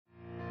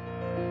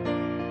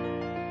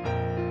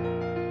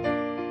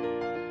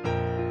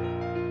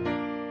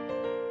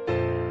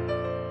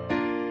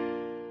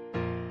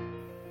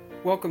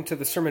Welcome to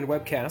the sermon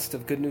webcast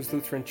of Good News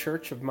Lutheran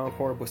Church of Mount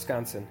Horeb,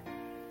 Wisconsin.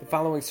 The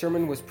following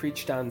sermon was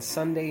preached on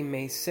Sunday,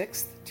 May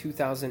 6th,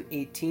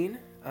 2018,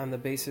 on the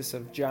basis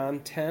of John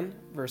 10,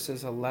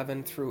 verses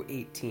 11 through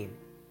 18.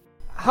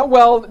 How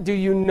well do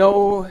you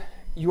know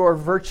your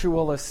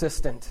virtual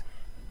assistant?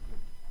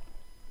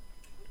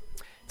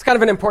 It's kind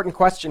of an important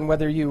question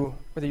whether you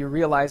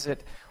realize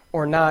it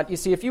or not. You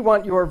see, if you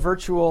want your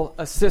virtual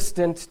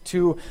assistant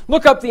to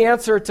look up the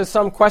answer to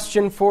some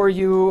question for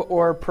you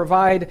or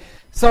provide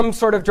some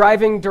sort of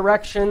driving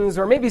directions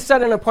or maybe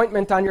set an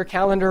appointment on your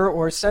calendar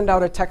or send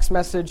out a text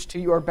message to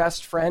your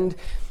best friend,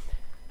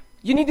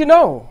 you need to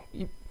know.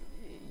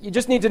 You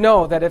just need to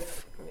know that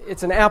if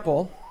it's an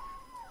Apple,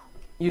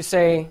 you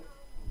say,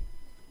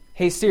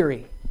 "Hey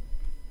Siri."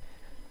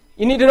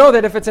 You need to know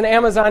that if it's an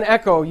Amazon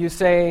Echo, you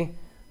say,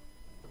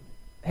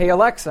 "Hey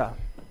Alexa."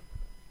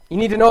 You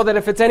need to know that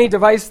if it's any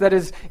device that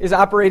is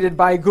operated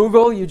by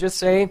Google, you just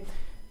say,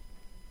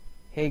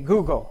 "Hey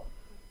Google."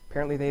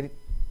 Apparently they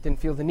didn't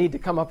feel the need to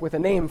come up with a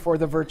name for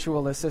the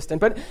virtual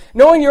assistant. But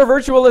knowing your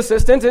virtual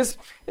assistant is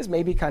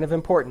maybe kind of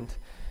important.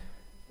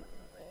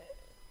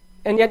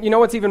 And yet, you know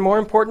what's even more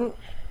important?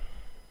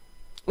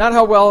 Not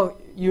how well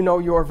you know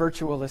your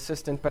virtual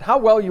assistant, but how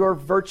well your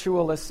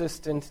virtual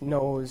assistant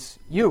knows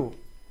you.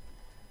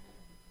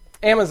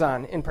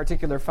 Amazon, in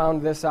particular,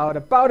 found this out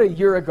about a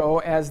year ago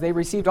as they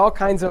received all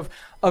kinds of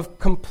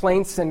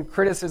complaints and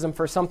criticism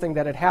for something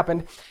that had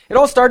happened. It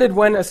all started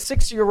when a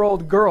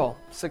 6-year-old girl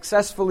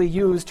successfully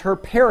used her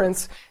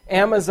parents'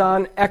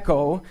 Amazon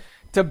Echo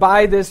to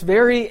buy this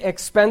very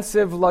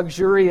expensive,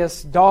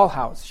 luxurious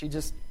dollhouse. She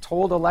just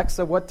told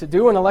Alexa what to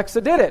do, and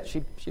Alexa did it.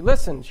 She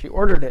listened, she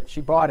ordered it,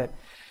 she bought it.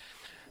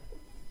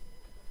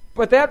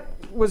 But that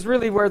was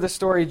really where the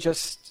story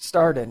just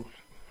started.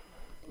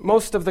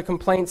 Most of the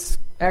complaints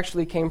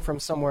actually came from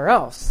somewhere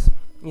else.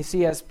 You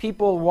see, as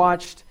people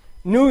watched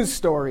news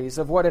stories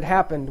of what had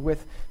happened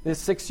with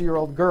this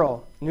 6-year-old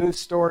girl, news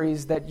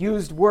stories that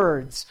used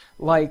words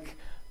like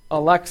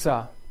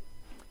Alexa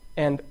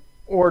and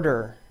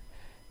order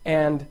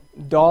and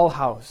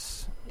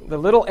dollhouse, the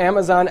little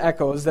Amazon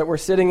Echoes that were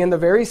sitting in the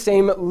very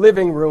same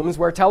living rooms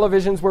where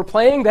televisions were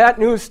playing that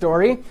news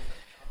story,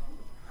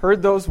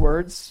 heard those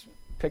words,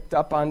 picked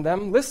up on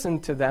them,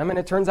 listened to them, and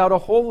it turns out a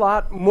whole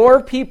lot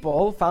more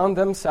people found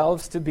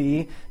themselves to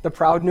be the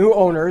proud new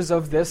owners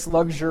of this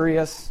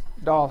luxurious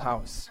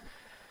dollhouse.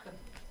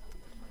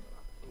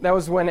 That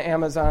was when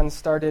Amazon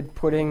started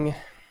putting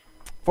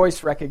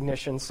voice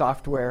recognition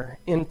software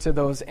into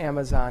those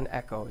Amazon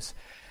Echoes.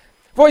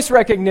 Voice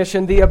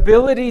recognition, the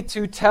ability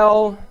to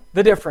tell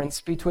the difference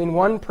between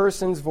one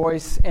person's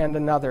voice and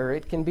another.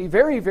 It can be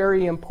very,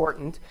 very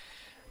important.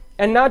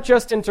 And not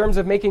just in terms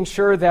of making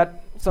sure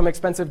that some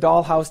expensive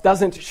dollhouse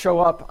doesn't show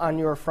up on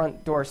your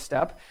front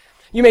doorstep.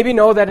 You maybe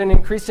know that an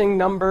increasing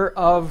number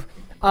of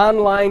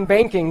online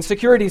banking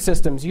security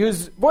systems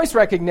use voice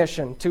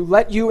recognition to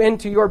let you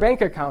into your bank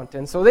account.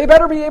 And so they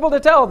better be able to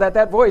tell that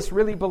that voice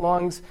really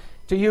belongs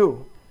to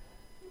you.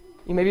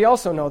 You maybe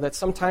also know that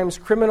sometimes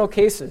criminal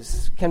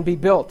cases can be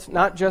built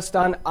not just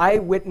on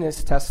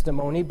eyewitness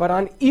testimony, but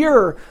on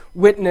ear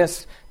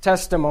witness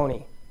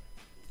testimony.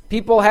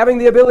 People having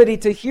the ability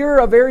to hear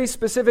a very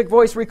specific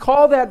voice,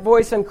 recall that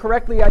voice, and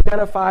correctly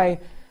identify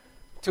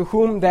to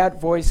whom that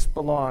voice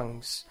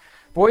belongs.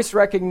 Voice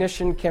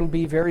recognition can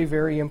be very,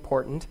 very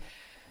important.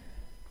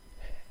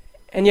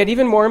 And yet,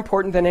 even more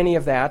important than any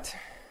of that,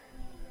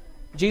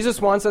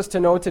 Jesus wants us to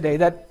know today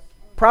that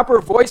proper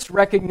voice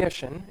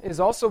recognition is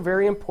also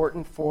very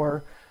important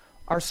for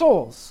our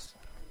souls,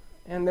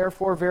 and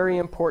therefore very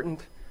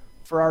important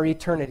for our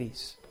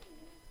eternities.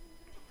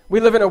 We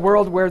live in a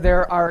world where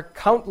there are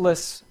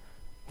countless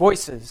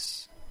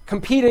voices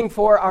competing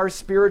for our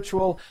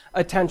spiritual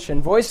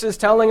attention. Voices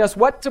telling us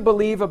what to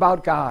believe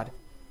about God,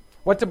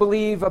 what to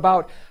believe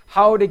about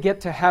how to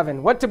get to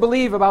heaven, what to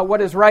believe about what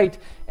is right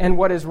and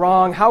what is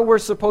wrong, how we're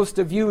supposed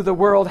to view the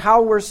world,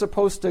 how we're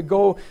supposed to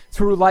go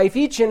through life.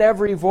 Each and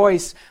every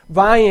voice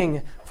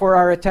vying for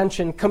our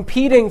attention,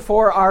 competing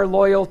for our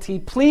loyalty,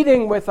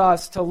 pleading with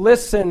us to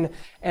listen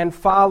and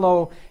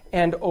follow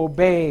and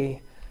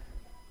obey.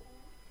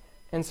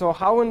 And so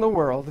how in the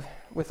world,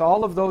 with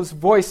all of those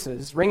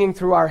voices ringing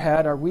through our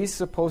head, are we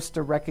supposed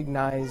to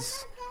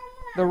recognize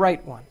the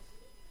right one?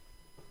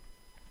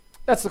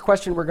 That's the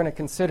question we're going to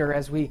consider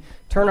as we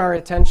turn our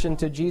attention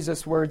to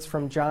Jesus' words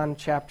from John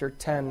chapter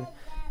 10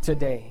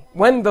 today.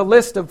 When the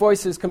list of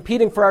voices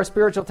competing for our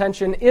spiritual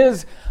attention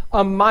is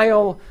a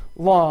mile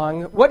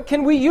long, what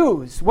can we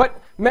use?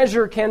 What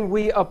measure can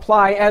we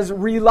apply as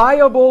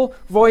reliable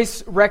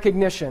voice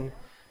recognition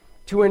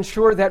to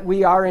ensure that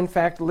we are in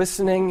fact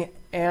listening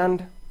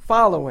and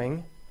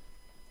following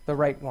the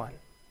right one?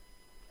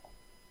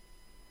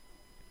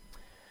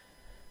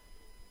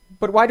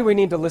 But why do we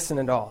need to listen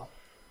at all?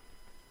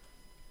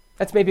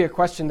 That's maybe a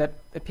question that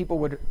people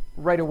would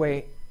right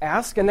away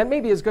ask, and that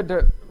maybe is good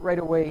to right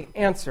away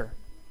answer.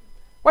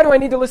 Why do I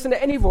need to listen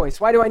to any voice?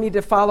 Why do I need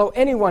to follow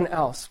anyone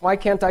else? Why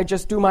can't I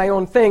just do my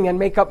own thing and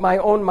make up my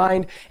own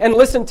mind and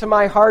listen to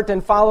my heart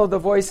and follow the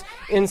voice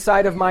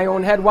inside of my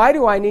own head? Why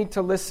do I need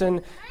to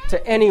listen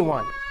to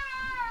anyone?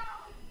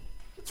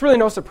 It's really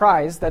no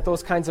surprise that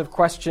those kinds of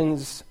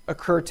questions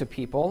occur to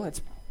people.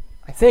 It's,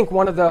 I think,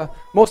 one of the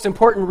most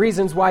important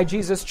reasons why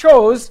Jesus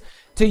chose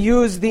to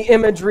use the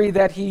imagery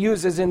that he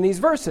uses in these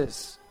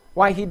verses,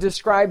 why he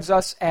describes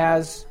us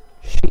as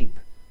sheep.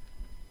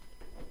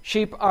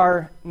 Sheep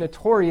are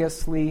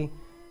notoriously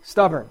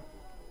stubborn.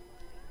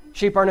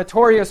 Sheep are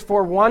notorious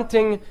for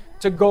wanting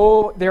to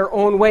go their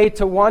own way,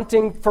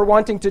 for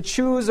wanting to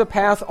choose a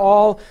path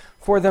all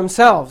for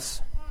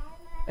themselves.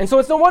 And so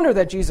it's no wonder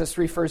that Jesus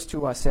refers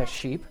to us as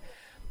sheep.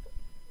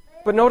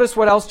 But notice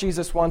what else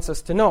Jesus wants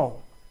us to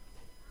know.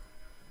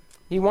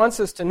 He wants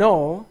us to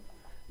know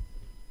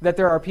that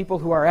there are people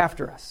who are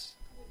after us.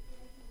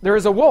 There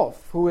is a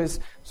wolf who is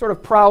sort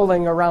of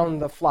prowling around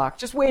the flock,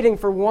 just waiting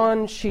for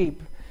one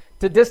sheep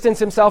to distance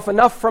himself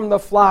enough from the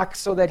flock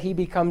so that he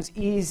becomes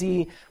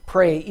easy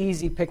prey,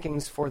 easy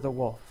pickings for the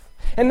wolf.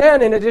 And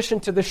then, in addition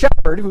to the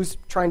shepherd who's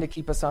trying to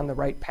keep us on the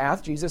right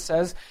path, Jesus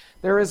says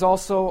there is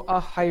also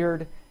a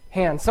hired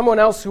hand, someone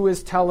else who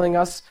is telling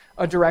us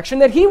a direction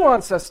that he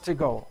wants us to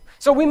go.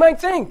 So we might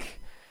think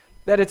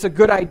that it's a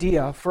good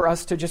idea for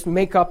us to just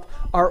make up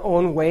our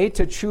own way,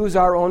 to choose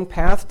our own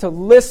path, to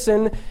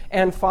listen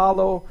and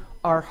follow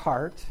our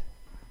heart.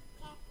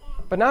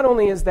 But not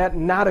only is that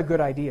not a good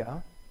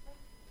idea,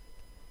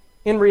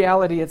 in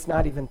reality, it's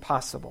not even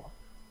possible.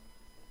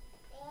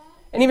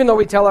 And even though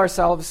we tell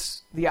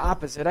ourselves the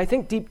opposite, I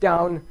think deep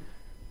down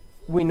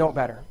we know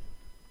better.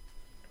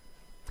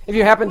 If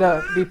you happen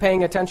to be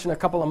paying attention a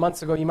couple of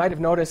months ago, you might have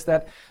noticed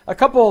that a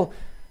couple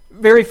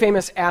very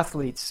famous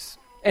athletes,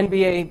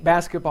 NBA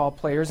basketball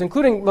players,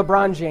 including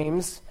LeBron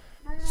James,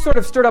 sort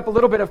of stirred up a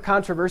little bit of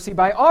controversy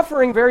by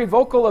offering very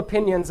vocal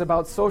opinions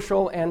about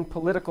social and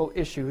political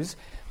issues.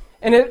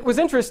 And it was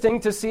interesting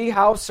to see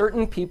how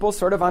certain people,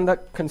 sort of on the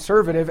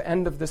conservative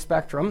end of the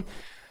spectrum,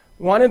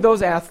 wanted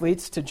those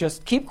athletes to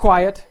just keep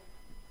quiet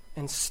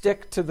and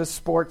stick to the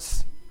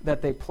sports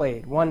that they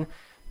played. One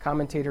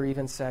commentator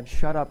even said,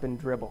 "Shut up and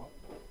dribble."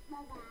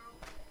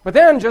 But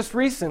then just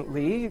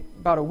recently,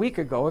 about a week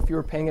ago, if you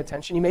were paying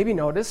attention, you maybe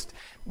noticed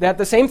that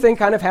the same thing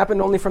kind of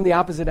happened only from the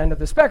opposite end of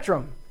the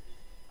spectrum.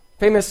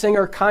 Famous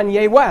singer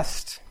Kanye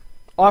West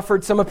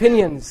offered some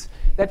opinions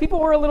that people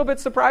were a little bit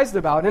surprised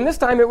about. And this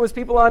time it was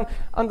people on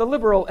the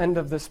liberal end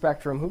of the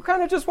spectrum who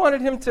kind of just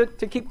wanted him to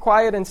keep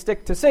quiet and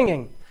stick to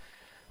singing.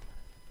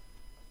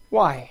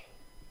 Why?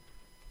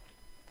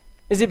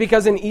 Is it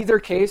because in either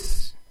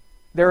case,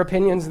 their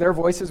opinions, their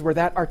voices were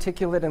that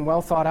articulate and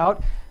well thought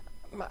out?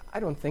 I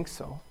don't think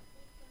so.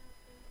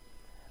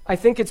 I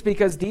think it's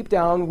because deep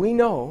down we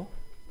know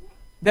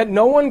that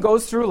no one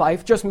goes through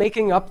life just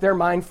making up their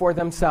mind for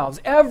themselves.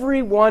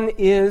 Everyone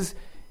is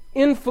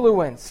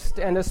influenced,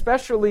 and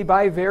especially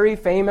by very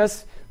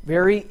famous,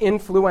 very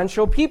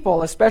influential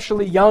people.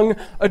 Especially young,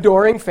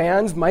 adoring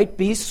fans might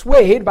be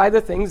swayed by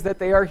the things that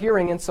they are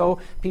hearing, and so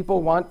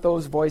people want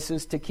those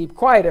voices to keep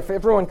quiet. If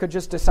everyone could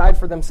just decide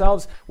for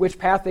themselves which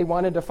path they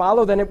wanted to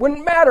follow, then it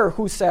wouldn't matter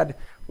who said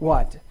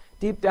what.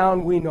 Deep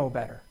down, we know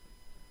better.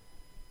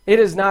 It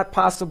is not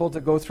possible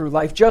to go through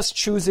life just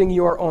choosing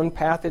your own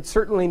path. It's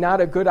certainly not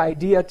a good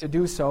idea to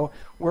do so.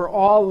 We're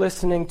all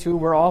listening to,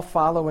 we're all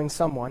following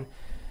someone.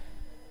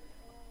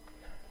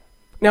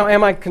 Now,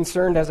 am I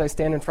concerned as I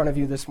stand in front of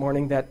you this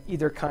morning that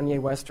either Kanye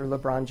West or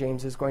LeBron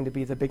James is going to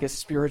be the biggest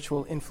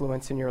spiritual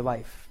influence in your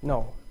life?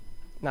 No,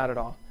 not at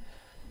all.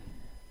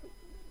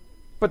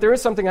 But there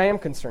is something I am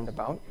concerned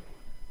about,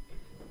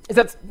 is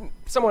that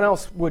someone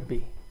else would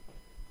be.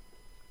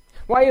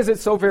 Why is it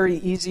so very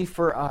easy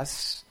for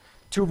us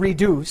to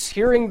reduce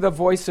hearing the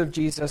voice of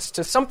Jesus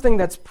to something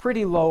that's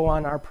pretty low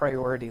on our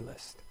priority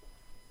list?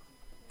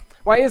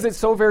 Why is it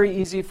so very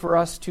easy for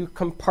us to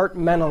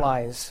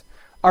compartmentalize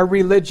our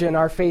religion,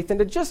 our faith,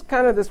 into just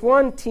kind of this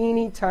one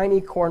teeny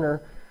tiny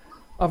corner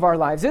of our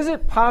lives? Is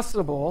it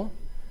possible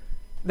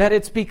that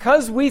it's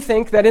because we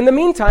think that in the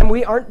meantime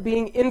we aren't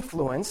being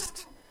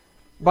influenced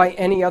by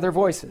any other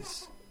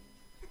voices?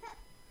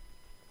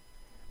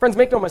 Friends,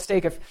 make no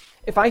mistake,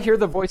 if I hear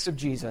the voice of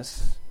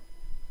Jesus,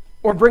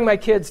 or bring my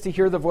kids to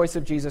hear the voice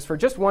of Jesus for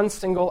just one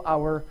single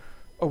hour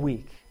a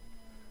week,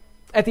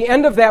 at the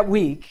end of that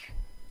week,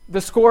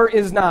 the score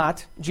is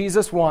not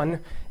Jesus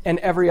 1 and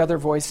every other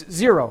voice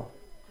 0.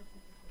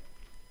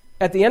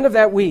 At the end of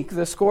that week,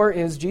 the score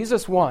is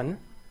Jesus 1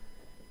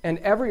 and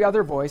every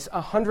other voice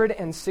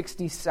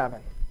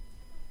 167.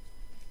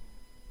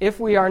 If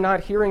we are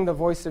not hearing the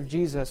voice of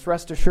Jesus,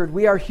 rest assured,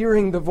 we are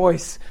hearing the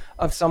voice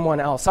of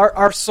someone else.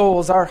 Our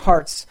souls, our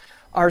hearts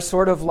are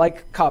sort of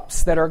like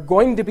cups that are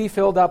going to be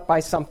filled up by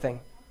something.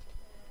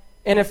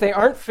 And if they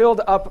aren't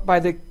filled up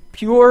by the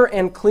pure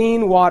and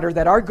clean water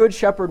that our good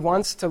shepherd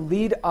wants to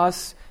lead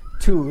us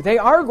to, they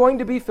are going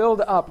to be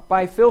filled up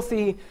by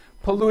filthy,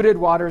 polluted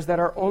waters that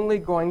are only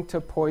going to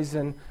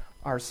poison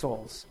our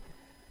souls.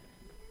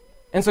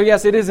 And so,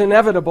 yes, it is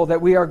inevitable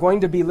that we are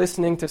going to be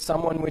listening to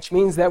someone, which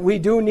means that we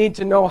do need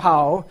to know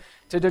how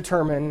to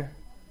determine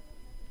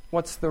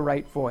what's the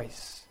right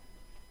voice.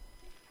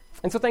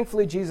 And so,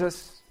 thankfully,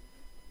 Jesus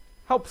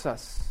helps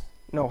us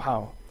know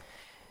how.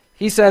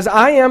 He says,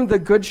 I am the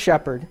good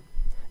shepherd.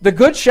 The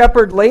good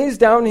shepherd lays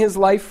down his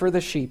life for the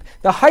sheep.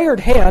 The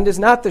hired hand is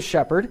not the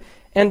shepherd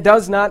and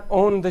does not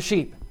own the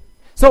sheep.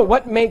 So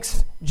what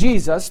makes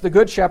Jesus, the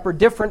good shepherd,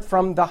 different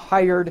from the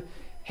hired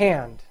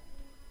hand?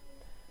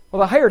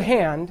 Well, the hired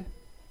hand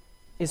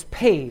is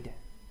paid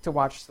to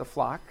watch the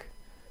flock,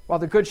 while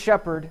the good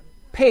shepherd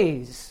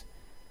pays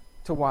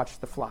to watch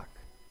the flock.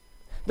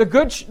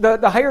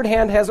 The hired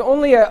hand has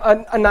only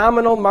a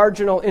nominal,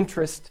 marginal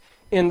interest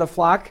in the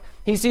flock.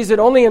 He sees it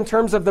only in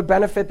terms of the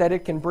benefit that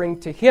it can bring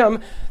to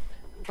him.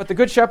 But the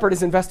good shepherd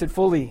is invested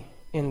fully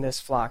in this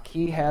flock.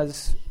 He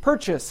has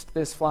purchased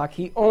this flock.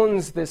 He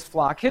owns this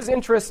flock. His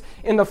interest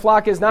in the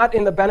flock is not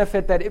in the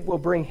benefit that it will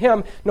bring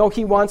him. No,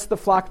 he wants the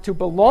flock to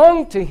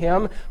belong to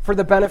him for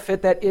the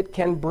benefit that it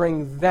can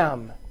bring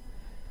them.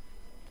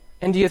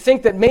 And do you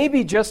think that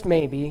maybe, just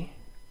maybe,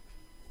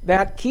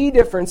 that key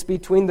difference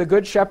between the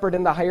good shepherd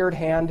and the hired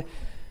hand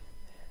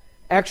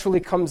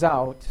actually comes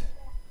out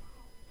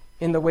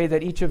in the way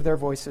that each of their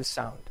voices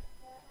sound?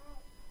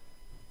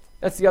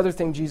 That's the other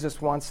thing Jesus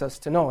wants us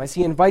to know. As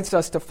he invites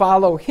us to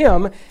follow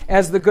him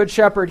as the good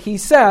shepherd, he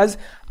says,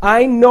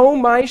 I know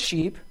my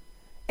sheep,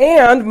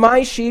 and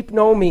my sheep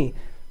know me.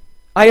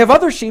 I have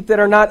other sheep that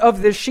are not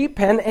of this sheep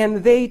pen,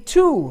 and they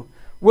too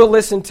will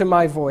listen to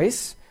my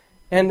voice,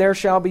 and there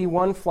shall be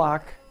one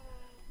flock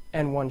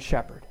and one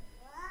shepherd.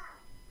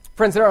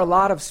 Friends, there are a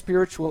lot of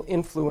spiritual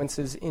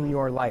influences in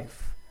your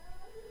life,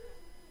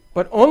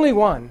 but only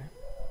one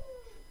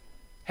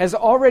has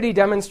already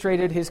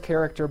demonstrated his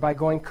character by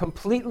going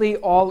completely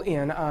all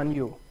in on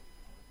you,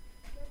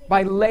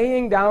 by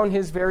laying down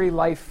his very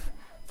life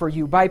for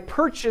you, by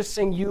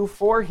purchasing you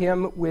for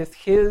him with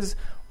his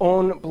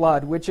own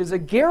blood, which is a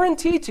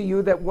guarantee to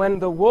you that when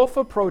the wolf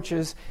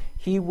approaches,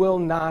 he will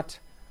not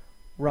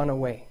run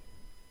away.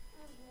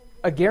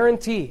 A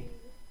guarantee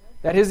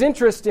that his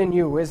interest in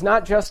you is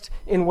not just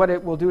in what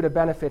it will do to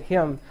benefit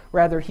him,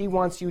 rather he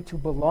wants you to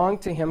belong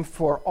to him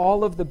for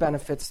all of the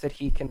benefits that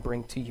he can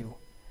bring to you.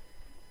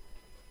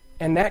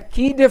 And that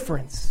key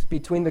difference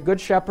between the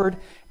good shepherd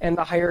and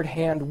the hired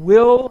hand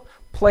will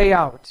play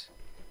out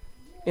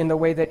in the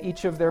way that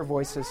each of their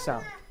voices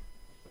sound.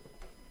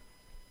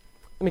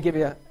 Let me give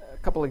you a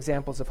couple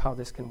examples of how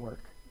this can work.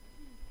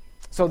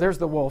 So there's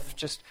the wolf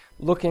just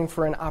looking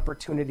for an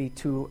opportunity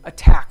to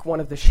attack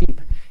one of the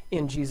sheep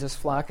in Jesus'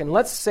 flock. And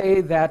let's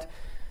say that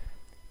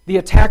the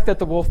attack that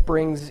the wolf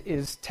brings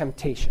is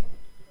temptation.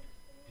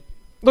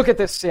 Look at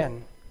this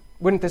sin.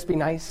 Wouldn't this be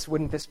nice?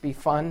 Wouldn't this be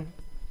fun?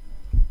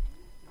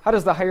 How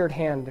does the hired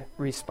hand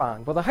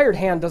respond? Well, the hired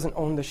hand doesn't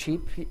own the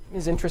sheep.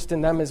 His interest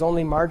in them is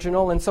only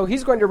marginal. And so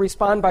he's going to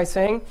respond by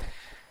saying,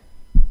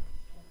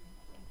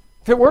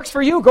 if it works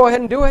for you, go ahead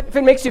and do it. If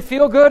it makes you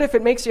feel good, if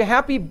it makes you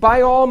happy,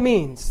 by all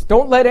means.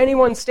 Don't let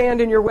anyone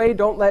stand in your way.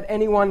 Don't let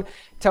anyone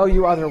tell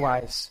you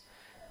otherwise.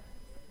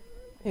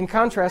 In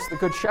contrast, the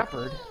good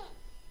shepherd,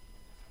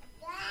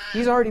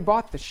 he's already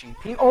bought the sheep.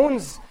 He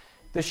owns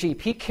the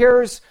sheep. He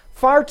cares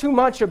far too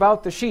much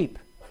about the sheep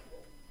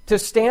to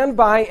stand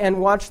by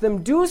and watch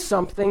them do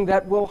something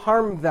that will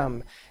harm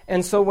them.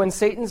 And so when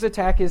Satan's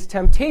attack is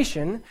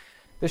temptation,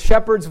 the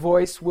shepherd's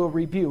voice will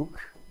rebuke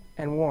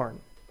and warn.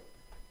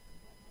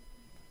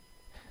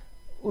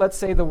 Let's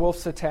say the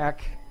wolf's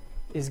attack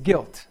is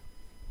guilt.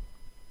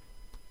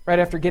 Right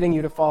after getting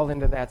you to fall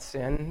into that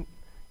sin,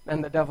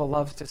 then the devil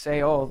loves to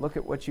say, oh, look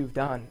at what you've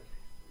done.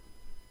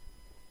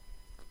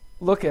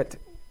 Look at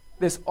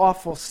this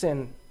awful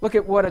sin. Look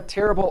at what a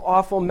terrible,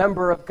 awful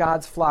member of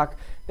God's flock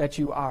that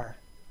you are.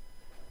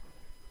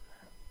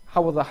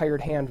 How will the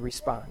hired hand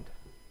respond?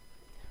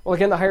 Well,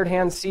 again, the hired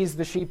hand sees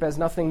the sheep as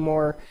nothing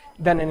more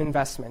than an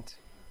investment.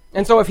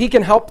 And so if he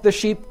can help the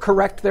sheep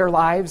correct their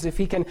lives, if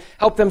he can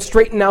help them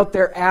straighten out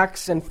their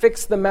acts and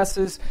fix the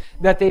messes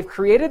that they've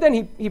created,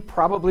 then he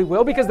probably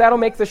will, because that'll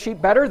make the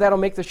sheep better, that'll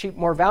make the sheep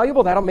more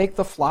valuable, that'll make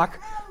the flock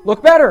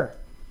look better.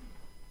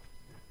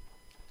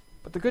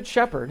 But the good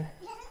shepherd,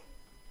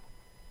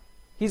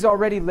 he's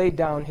already laid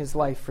down his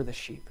life for the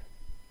sheep.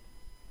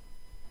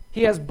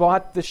 He has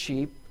bought the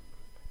sheep,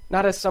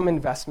 not as some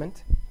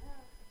investment,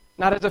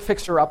 not as a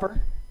fixer-upper,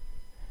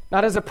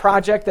 not as a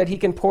project that he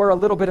can pour a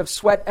little bit of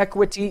sweat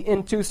equity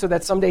into so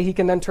that someday he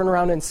can then turn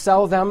around and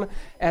sell them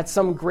at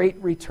some great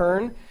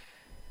return.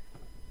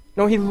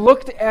 No, he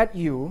looked at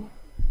you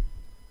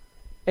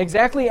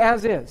exactly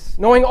as is,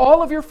 knowing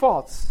all of your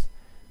faults,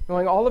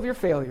 knowing all of your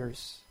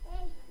failures,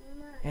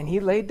 and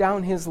he laid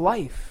down his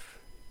life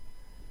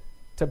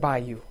to buy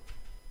you.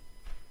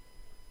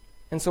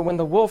 And so when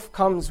the wolf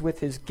comes with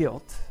his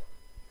guilt,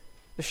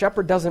 the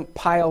shepherd doesn't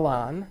pile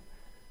on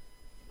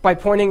by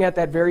pointing at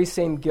that very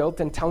same guilt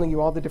and telling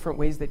you all the different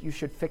ways that you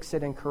should fix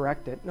it and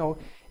correct it. No,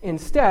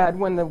 instead,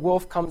 when the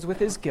wolf comes with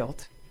his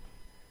guilt,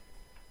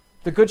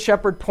 the good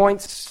shepherd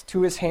points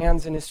to his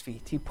hands and his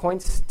feet. He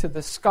points to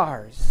the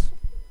scars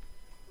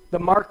the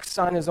marks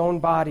on his own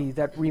body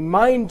that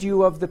remind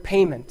you of the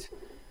payment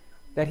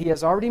that he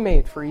has already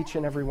made for each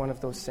and every one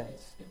of those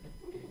sins.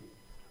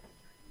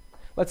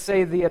 Let's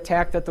say the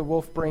attack that the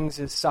wolf brings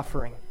is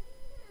suffering.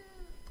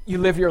 You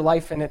live your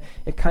life and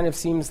it kind of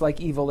seems like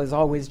evil is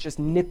always just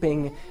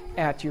nipping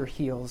at your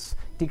heels.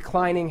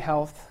 Declining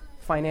health,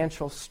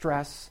 financial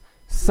stress,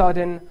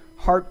 sudden,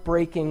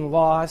 heartbreaking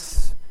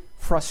loss,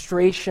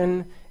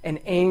 frustration, and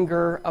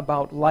anger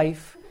about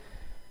life.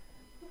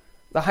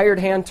 The hired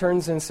hand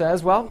turns and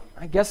says, well,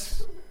 I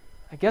guess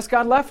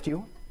God left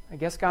you. I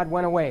guess God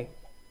went away.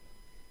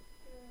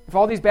 If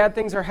all these bad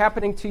things are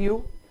happening to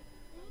you,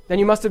 then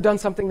you must have done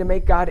something to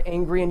make God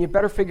angry, and you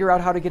better figure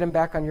out how to get him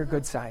back on your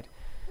good side.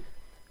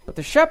 But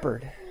the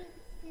shepherd,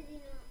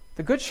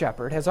 the good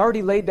shepherd, has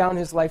already laid down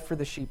his life for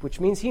the sheep, which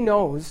means he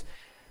knows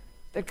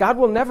that God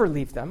will never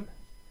leave them.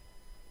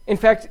 In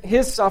fact,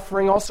 his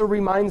suffering also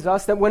reminds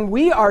us that when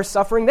we are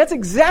suffering, that's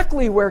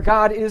exactly where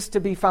God is to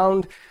be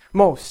found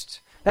most.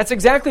 That's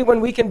exactly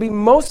when we can be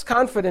most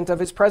confident of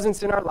his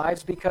presence in our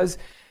lives, because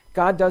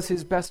God does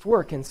his best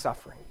work in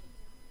suffering.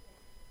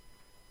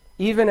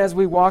 Even as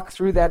we walk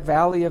through that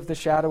valley of the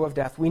shadow of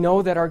death, we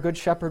know that our good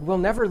shepherd will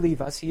never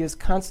leave us. He is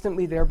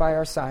constantly there by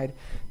our side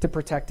to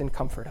protect and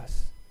comfort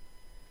us.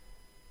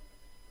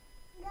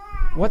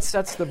 What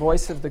sets the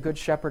voice of the good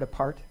shepherd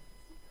apart?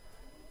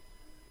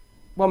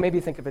 Well,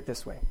 maybe think of it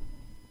this way.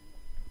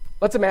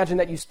 Let's imagine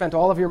that you spent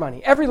all of your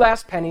money, every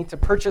last penny, to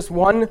purchase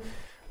one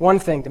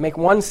thing, to make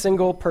one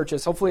single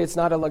purchase. Hopefully it's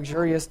not a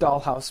luxurious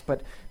dollhouse,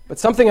 but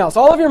something else.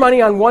 All of your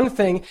money on one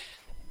thing.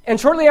 And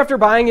shortly after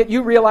buying it,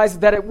 you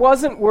realized that it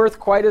wasn't worth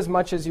quite as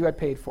much as you had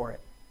paid for it.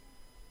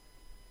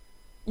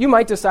 You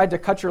might decide to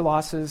cut your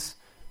losses,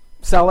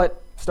 sell it,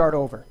 start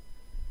over.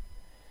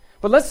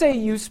 But let's say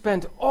you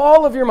spent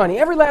all of your money,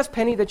 every last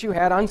penny that you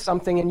had, on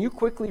something, and you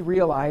quickly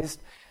realized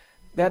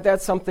that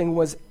that something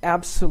was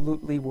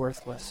absolutely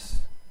worthless.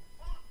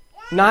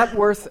 Not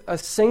worth a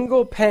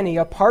single penny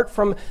apart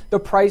from the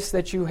price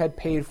that you had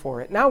paid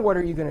for it. Now what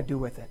are you going to do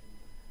with it?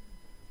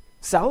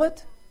 Sell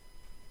it?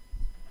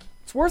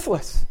 It's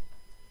worthless.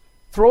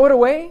 Throw it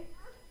away?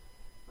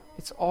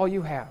 It's all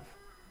you have.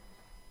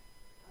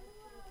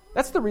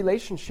 That's the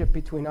relationship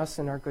between us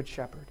and our good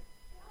shepherd.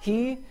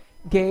 He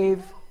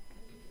gave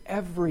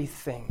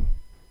everything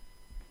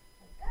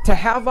to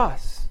have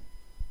us.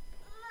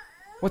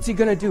 What's he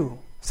going to do?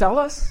 Sell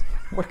us?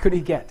 What could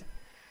he get?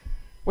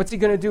 What's he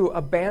going to do?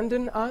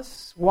 Abandon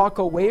us? Walk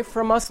away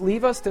from us?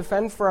 Leave us to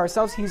fend for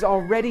ourselves? He's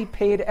already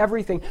paid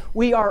everything.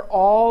 We are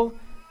all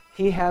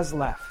he has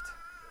left.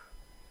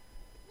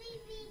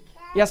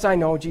 Yes, I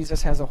know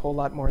Jesus has a whole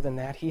lot more than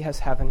that. He has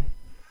heaven.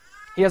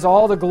 He has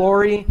all the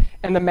glory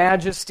and the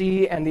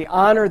majesty and the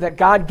honor that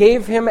God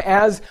gave him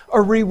as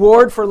a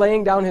reward for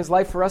laying down his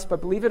life for us.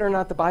 But believe it or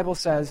not, the Bible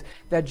says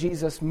that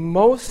Jesus'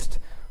 most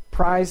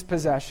prized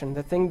possession,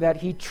 the thing that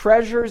he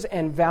treasures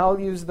and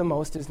values the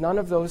most, is none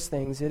of those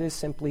things. It is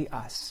simply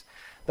us,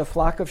 the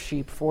flock of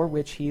sheep for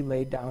which he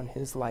laid down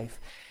his life.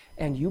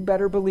 And you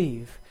better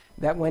believe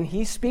that when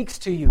he speaks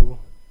to you,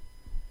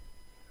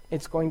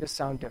 it's going to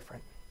sound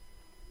different.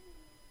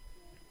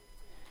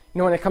 You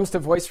know, when it comes to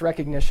voice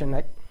recognition,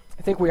 I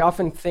think we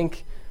often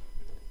think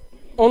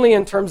only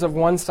in terms of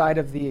one side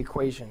of the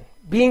equation,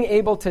 being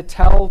able to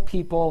tell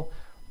people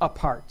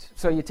apart.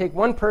 So you take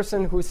one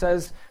person who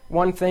says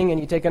one thing and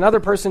you take another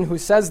person who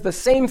says the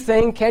same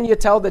thing. Can you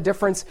tell the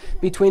difference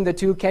between the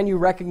two? Can you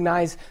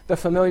recognize the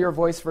familiar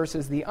voice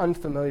versus the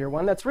unfamiliar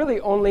one? That's really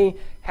only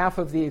half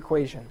of the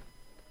equation.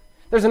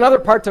 There's another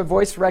part to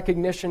voice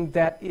recognition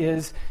that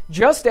is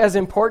just as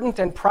important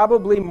and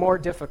probably more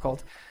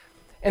difficult.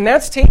 And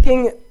that's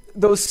taking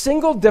those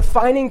single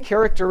defining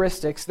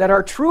characteristics that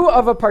are true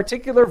of a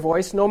particular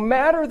voice, no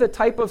matter the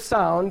type of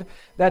sound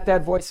that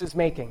that voice is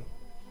making.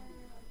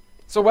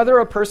 So whether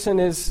a person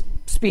is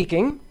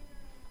speaking,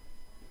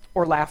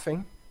 or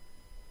laughing,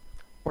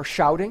 or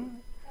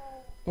shouting,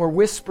 or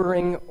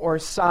whispering, or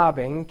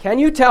sobbing, can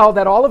you tell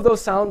that all of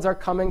those sounds are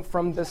coming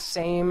from the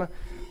same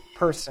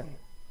person?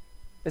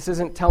 This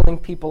isn't telling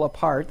people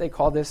apart. They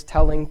call this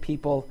telling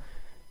people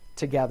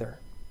together.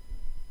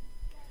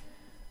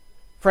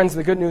 Friends,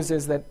 the good news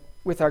is that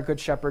with our good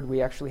shepherd,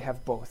 we actually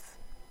have both.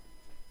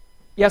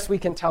 Yes, we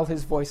can tell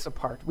his voice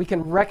apart. We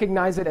can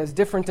recognize it as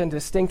different and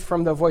distinct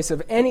from the voice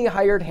of any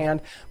hired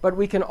hand, but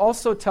we can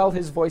also tell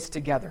his voice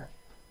together.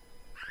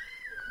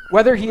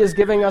 Whether he is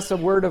giving us a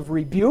word of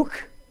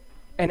rebuke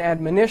and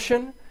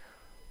admonition,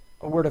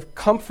 a word of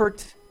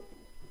comfort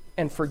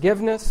and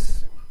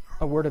forgiveness,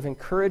 a word of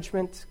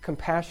encouragement,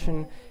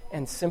 compassion,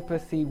 and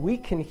sympathy, we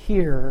can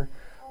hear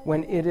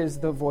when it is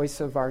the voice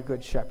of our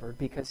good shepherd.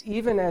 Because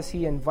even as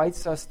he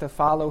invites us to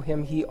follow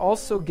him, he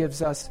also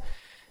gives us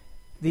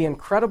the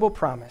incredible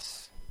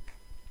promise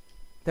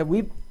that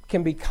we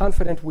can be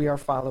confident we are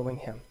following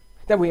him,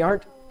 that we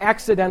aren't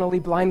accidentally,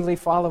 blindly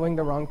following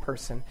the wrong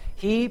person.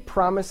 He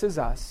promises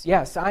us,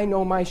 yes, I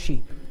know my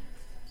sheep,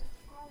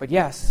 but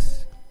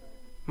yes,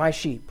 my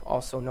sheep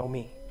also know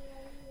me.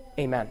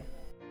 Amen.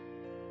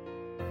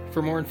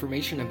 For more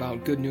information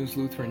about Good News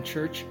Lutheran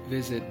Church,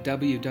 visit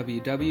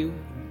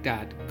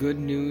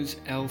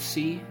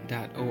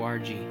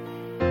www.goodnewslc.org.